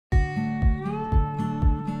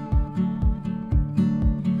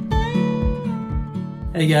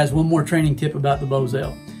Hey guys, one more training tip about the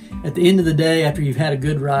Bosal. At the end of the day, after you've had a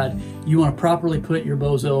good ride, you want to properly put your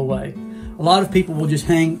Bosal away. A lot of people will just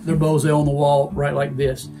hang their Bosal on the wall right like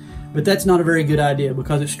this. But that's not a very good idea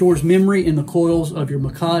because it stores memory in the coils of your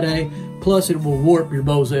Mecate, plus it will warp your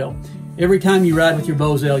Bosal. Every time you ride with your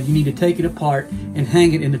Bosal, you need to take it apart and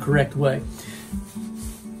hang it in the correct way.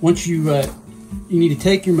 Once you need to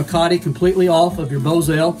take your Mecate completely off of your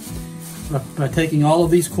Bosal by taking all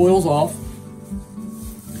of these coils off.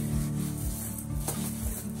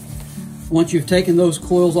 Once you've taken those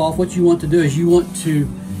coils off, what you want to do is you want to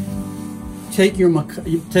take your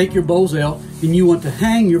Bosal and you want to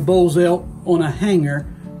hang your Bosal on a hanger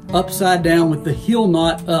upside down with the heel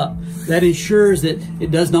knot up. That ensures that it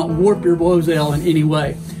does not warp your Bosal in any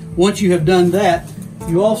way. Once you have done that,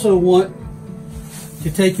 you also want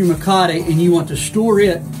to take your Mecate and you want to store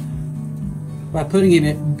it by putting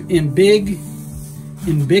it in big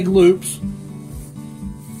loops.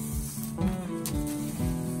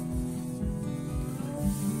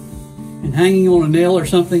 And hanging on a nail or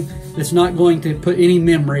something that's not going to put any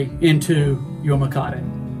memory into your Mecate.